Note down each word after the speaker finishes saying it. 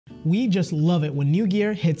We just love it when new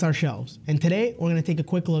gear hits our shelves, and today we're going to take a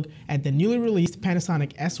quick look at the newly released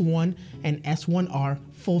Panasonic S1 and S1R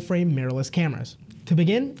full-frame mirrorless cameras. To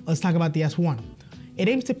begin, let's talk about the S1. It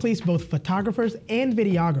aims to please both photographers and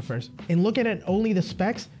videographers, and looking at only the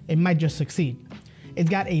specs, it might just succeed. It's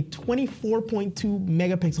got a 24.2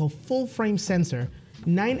 megapixel full-frame sensor,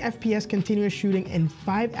 9 FPS continuous shooting, and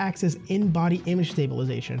 5-axis in-body image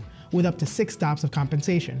stabilization, with up to 6 stops of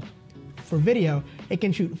compensation. For video, it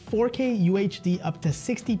can shoot 4K UHD up to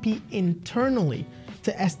 60p internally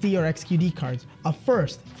to SD or XQD cards, a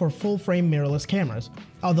first for full-frame mirrorless cameras,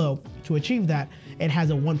 although to achieve that, it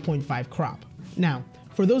has a 1.5 crop. Now,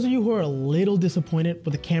 for those of you who are a little disappointed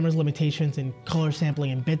with the camera's limitations in color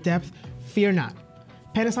sampling and bit depth, fear not.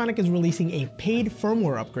 Panasonic is releasing a paid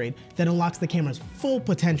firmware upgrade that unlocks the camera's full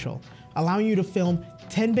potential, allowing you to film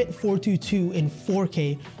 10-bit 422 in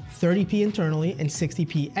 4K, 30p internally and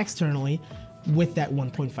 60p externally with that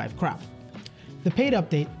 1.5 crop. The paid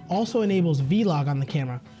update also enables Vlog on the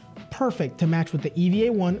camera, perfect to match with the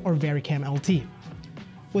EVA1 or VariCam LT.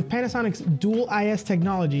 With Panasonic's dual IS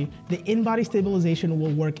technology, the in-body stabilization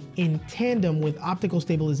will work in tandem with optical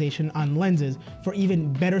stabilization on lenses for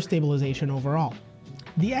even better stabilization overall.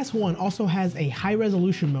 The S1 also has a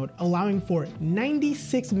high-resolution mode allowing for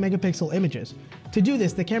 96 megapixel images. To do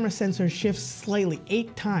this, the camera sensor shifts slightly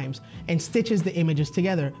 8 times and stitches the images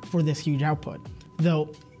together for this huge output.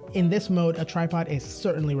 Though, in this mode, a tripod is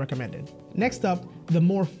certainly recommended. Next up, the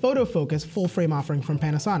more photo-focused full-frame offering from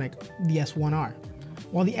Panasonic, the S1R.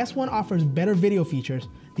 While the S1 offers better video features,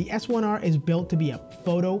 the S1R is built to be a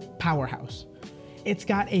photo powerhouse. It's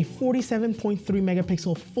got a 47.3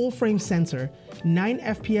 megapixel full-frame sensor, 9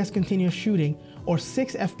 FPS continuous shooting, or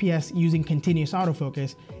 6 FPS using continuous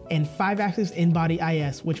autofocus, and 5-axis in-body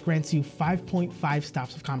IS, which grants you 5.5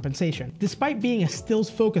 stops of compensation. Despite being a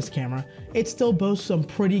stills-focused camera, it still boasts some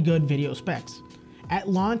pretty good video specs. At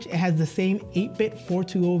launch, it has the same 8-bit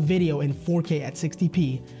 420 video in 4K at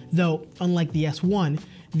 60p, though, unlike the S1,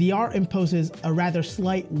 the R imposes a rather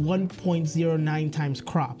slight 1.09 times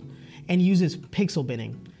crop, and uses pixel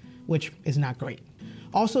binning, which is not great.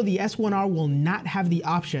 Also, the S1R will not have the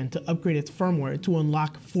option to upgrade its firmware to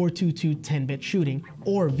unlock 422 10-bit shooting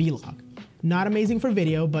or Vlog. Not amazing for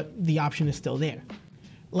video, but the option is still there.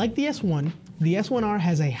 Like the S1, the S1R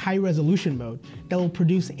has a high-resolution mode that will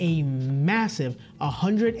produce a massive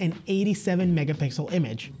 187 megapixel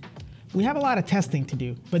image. We have a lot of testing to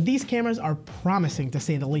do, but these cameras are promising to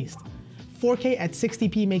say the least. 4K at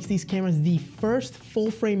 60p makes these cameras the first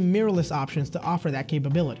full-frame mirrorless options to offer that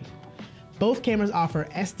capability. Both cameras offer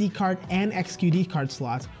SD card and XQD card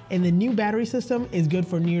slots, and the new battery system is good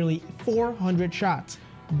for nearly 400 shots,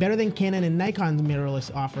 better than Canon and Nikon's mirrorless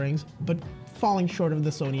offerings, but falling short of the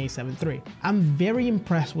Sony a7 III. I'm very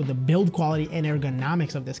impressed with the build quality and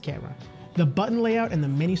ergonomics of this camera. The button layout and the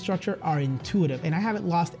menu structure are intuitive, and I haven't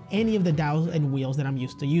lost any of the dials and wheels that I'm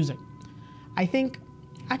used to using. I think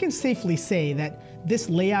I can safely say that this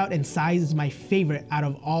layout and size is my favorite out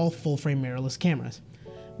of all full-frame mirrorless cameras.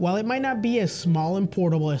 While it might not be as small and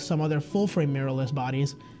portable as some other full-frame mirrorless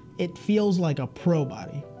bodies, it feels like a pro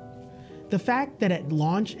body. The fact that at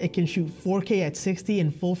launch it can shoot 4K at 60 in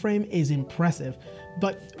full frame is impressive,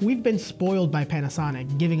 but we've been spoiled by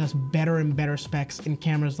Panasonic, giving us better and better specs in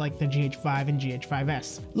cameras like the GH5 and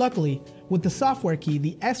GH5S. Luckily, with the software key,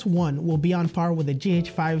 the S1 will be on par with the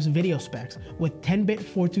GH5's video specs, with 10-bit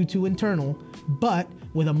 422 internal, but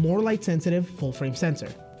with a more light-sensitive full-frame sensor.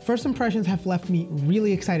 First impressions have left me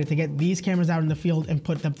really excited to get these cameras out in the field and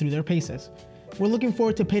put them through their paces. We're looking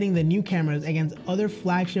forward to pitting the new cameras against other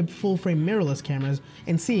flagship full-frame mirrorless cameras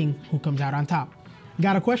and seeing who comes out on top.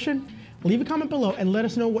 Got a question? Leave a comment below and let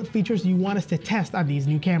us know what features you want us to test on these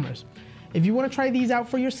new cameras. If you want to try these out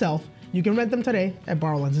for yourself, you can rent them today at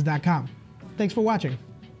BorrowLenses.com. Thanks for watching.